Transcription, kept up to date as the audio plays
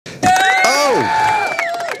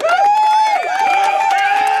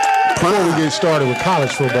get started with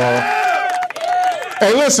college football.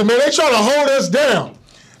 Hey, listen, man, they try to hold us down.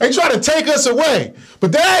 They try to take us away.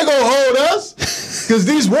 But they ain't going to hold us because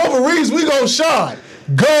these Wolverines, we going to shine.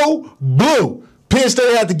 Go blue. Penn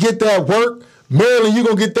State have to get that work. Maryland, you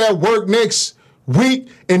going to get that work next week.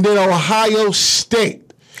 And then Ohio State.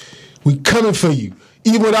 We coming for you,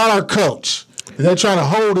 even without our coach. And they're trying to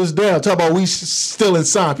hold us down. Talk about we stealing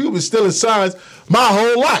signs. People been stealing signs my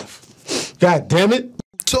whole life. God damn it.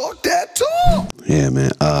 Talk that talk. Yeah, man.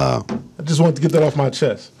 I just wanted to get that off my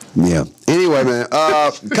chest. Yeah. Anyway, man.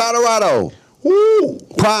 Colorado. Woo.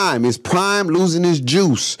 Prime. Is Prime losing his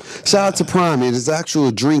juice? Shout out to Prime. There's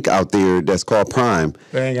actual drink out there that's called Prime.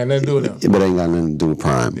 They ain't got nothing to do with them. But it ain't got nothing to do with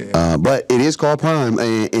Prime. Yeah. But it is called Prime,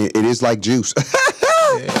 and it is like juice.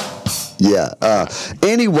 Yeah.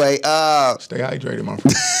 Anyway. Stay hydrated, my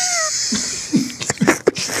friend.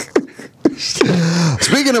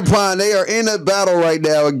 Speaking of Prime, they are in a battle right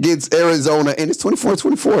now against Arizona, and it's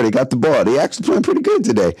 24-24. They got the ball. They actually playing pretty good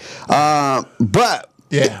today. But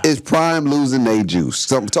is Prime losing their juice?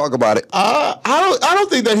 So talk about it. I don't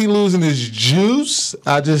think that he losing his juice.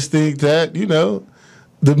 I just think that, you know,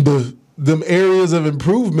 them areas of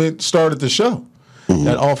improvement started to show.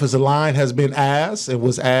 That offensive line has been ass and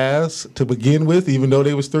was ass to begin with, even though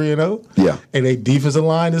they was 3-0. Yeah. And their defensive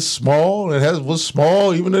line is small and was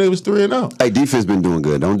small even though they was 3-0. Hey, defense been doing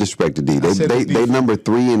good. Don't disrespect the D. They number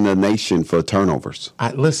 3 in the nation for turnovers.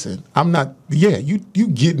 Listen, I'm not. Yeah, you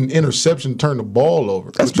getting interception, turn the ball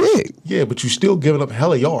over. That's big. Yeah, but you still giving up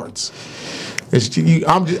hella yards.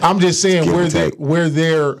 I'm just saying where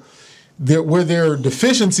their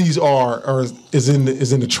deficiencies is in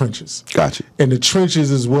the trenches. Gotcha. And the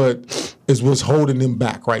trenches is what's holding them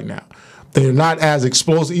back right now. They're not as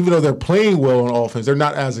explosive, even though they're playing well on offense. They're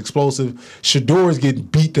not as explosive. Shador is getting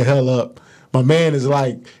beat the hell up. My man is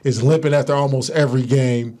limping after almost every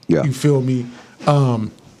game. Yeah. You feel me?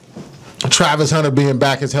 Travis Hunter being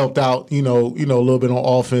back has helped out, you know, a little bit on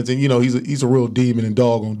offense, and he's a real demon and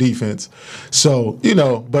dog on defense. So,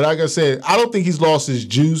 but like I said, I don't think he's lost his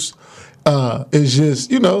juice. It's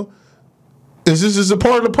just, it's a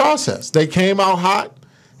part of the process. They came out hot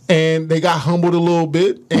and they got humbled a little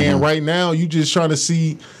bit, and right now you just trying to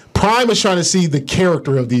see. Prime is trying to see the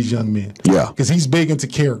character of these young men. Yeah. Because he's big into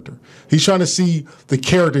character. He's trying to see the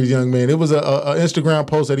character of these young men. It was a Instagram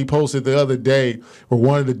post that he posted the other day where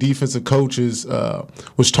one of the defensive coaches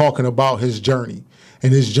was talking about his journey.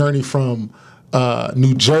 And his journey from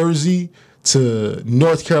New Jersey to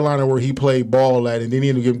North Carolina where he played ball at, and then he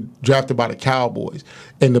ended up getting drafted by the Cowboys.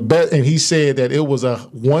 And he said that it was a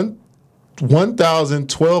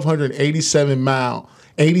 1,287 mile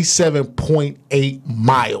 87.8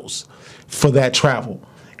 miles for that travel.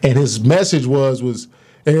 And his message was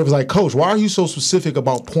and it was like, Coach, why are you so specific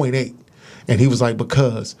about 0.8? And he was like,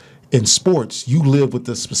 because in sports, you live with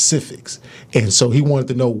the specifics. And so he wanted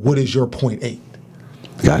to know, what is your 0.8?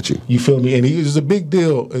 Got you. You feel me? And it was a big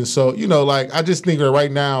deal. And so, I just think that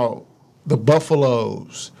right now, the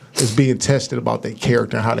Buffaloes is being tested about their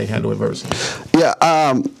character and how they handle adversity. Yeah,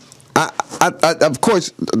 of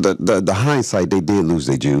course, the hindsight, they did lose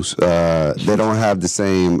their juice. They don't have the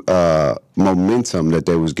same momentum that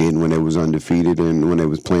they was getting when they was undefeated and when they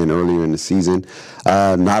was playing earlier in the season.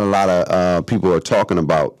 Not a lot of people are talking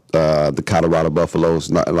about the Colorado Buffaloes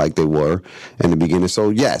not like they were in the beginning. So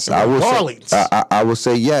yes, I will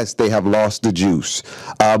say yes, they have lost the juice.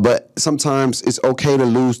 But sometimes it's okay to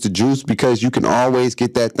lose the juice because you can always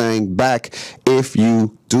get that thing back if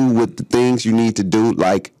you do what the things you need to do,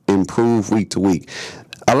 like improve week to week.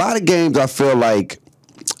 A lot of games I feel like,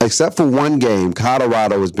 except for one game,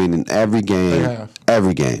 Colorado has been in every game.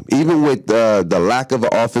 Every game. Even with the lack of an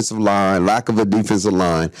offensive line, lack of a defensive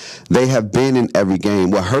line, they have been in every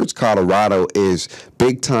game. What hurts Colorado is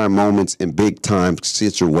big-time moments in big-time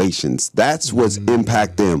situations. That's what's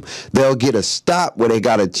impact them. They'll get a stop where they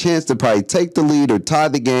got a chance to probably take the lead or tie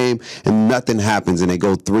the game, and nothing happens, and they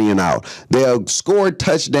go 3 and out. They'll score a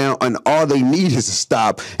touchdown, and all they need is a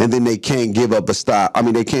stop, and then they can't give up a stop. I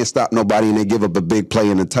mean, they can't stop nobody, and they give up a big play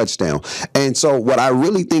and a touchdown. And so what I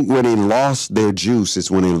really think where they lost their juice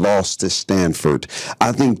is when they lost to Stanford.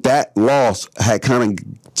 I think that loss had kind of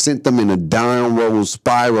sent them in a downward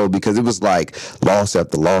spiral because it was like loss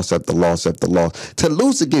after loss after loss after loss. To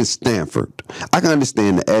lose against Stanford, I can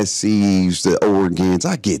understand the SCs, the Oregons,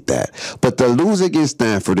 I get that. But to lose against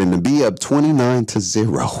Stanford and to be up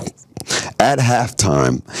 29-0 at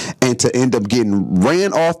halftime and to end up getting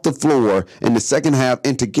ran off the floor in the second half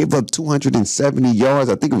and to give up 270 yards,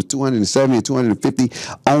 I think it was 270 or 250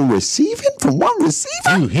 on receiving from one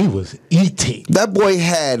receiver. Dude, he was eating. That boy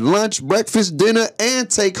had lunch, breakfast, dinner, and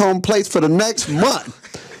take-home plates for the next month.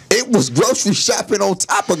 It was grocery shopping on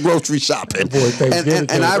top of grocery shopping. Boy,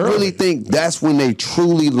 and I really think that's when they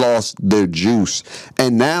truly lost their juice.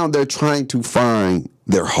 And now they're trying to find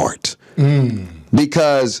their heart.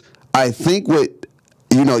 Because I think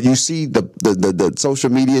you see the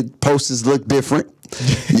social media posters look different.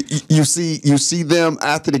 you see them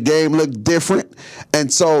after the game look different.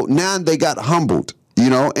 And so now they got humbled,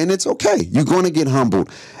 and it's okay. You're going to get humbled.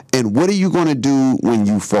 And what are you going to do when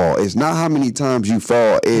you fall? It's not how many times you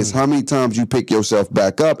fall. It's how many times you pick yourself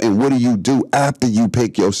back up. And what do you do after you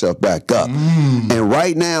pick yourself back up? And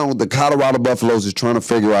right now, the Colorado Buffaloes is trying to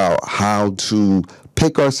figure out how to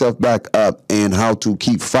pick ourselves back up and how to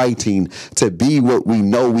keep fighting to be what we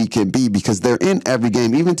know we can be, because they're in every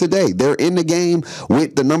game. Even today, they're in the game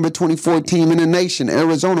with the number 24 team in the nation,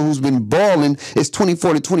 Arizona, who's been balling. It's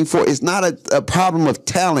 24-24. It's not a problem of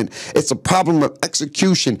talent. It's a problem of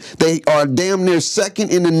execution. They are damn near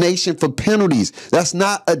second in the nation for penalties. That's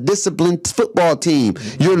not a disciplined football team.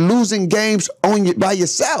 You're losing games by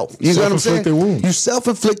yourself. You know what I'm saying? You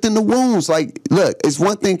self-inflicting the wounds. Like, look, it's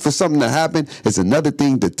one thing for something to happen. It's another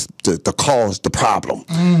thing to cause the problem.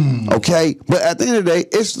 Okay? But at the end of the day,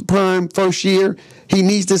 it's Prime first year. He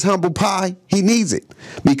needs this humble pie. He needs it.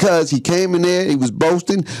 Because he came in there, he was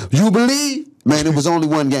boasting. You believe? Man, it was only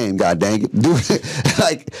one game, god dang it.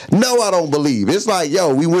 Like, no, I don't believe. It's like,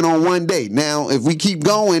 yo, we went on one date. Now, if we keep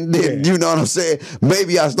going, then, you know what I'm saying?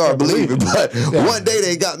 Maybe I start believing. But one day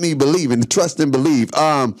they got me believing, trust and believe.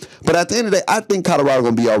 But at the end of the day, I think Colorado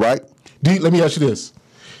going to be all right. Let me ask you this.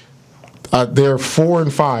 They're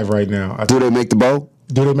 4-5 right now. Do they make the bowl?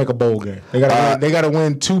 Do they make a bowl game? They got to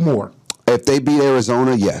win 2 more. If they beat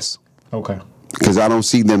Arizona, yes. Okay. Because I don't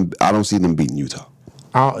see them beating Utah.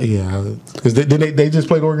 Because they just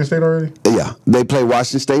played Oregon State already? Yeah. They play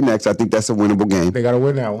Washington State next. I think that's a winnable game. They got to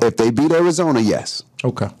win that one. If they beat Arizona, yes.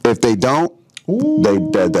 Okay. If they don't,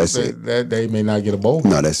 that's it. They may not get a bowl.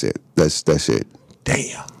 No, that's it. That's it.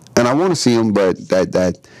 Damn. And I want to see him, but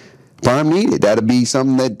that Prime needed. That'll be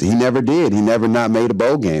something that he never did. He never not made a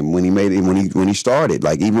bowl game when he started.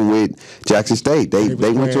 Like, even with Jackson State, they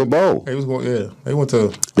went to a bowl. They went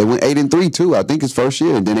 8-3 too. I think his first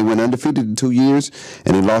year, and then they went undefeated in 2 years,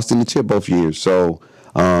 and they lost in the chip both years. So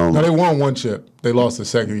no, they won one chip. They lost the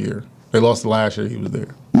second year. They lost the last year he was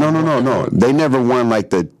there. No. They never won like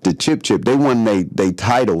the chip. They won they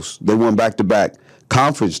titles. They won back-to-back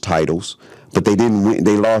conference titles, but they didn't win.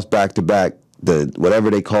 They lost back-to-back.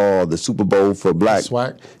 Whatever they call the Super Bowl for black.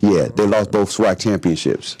 SWAC? Yeah, they lost both SWAC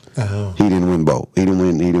championships. Oh. He didn't win both. He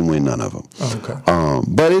didn't win none of them. Oh, okay.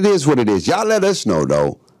 But it is what it is. Y'all let us know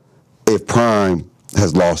though if Prime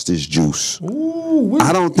has lost his juice. Ooh,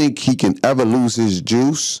 I don't think he can ever lose his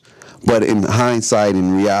juice, but in hindsight,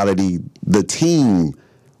 in reality, the team,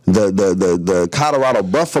 the Colorado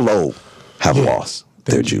Buffalo have lost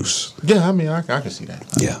their juice. Yeah, I mean, I can see that.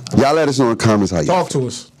 Yeah. Y'all let us know in the comments how you Talk to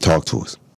us. Talk to us.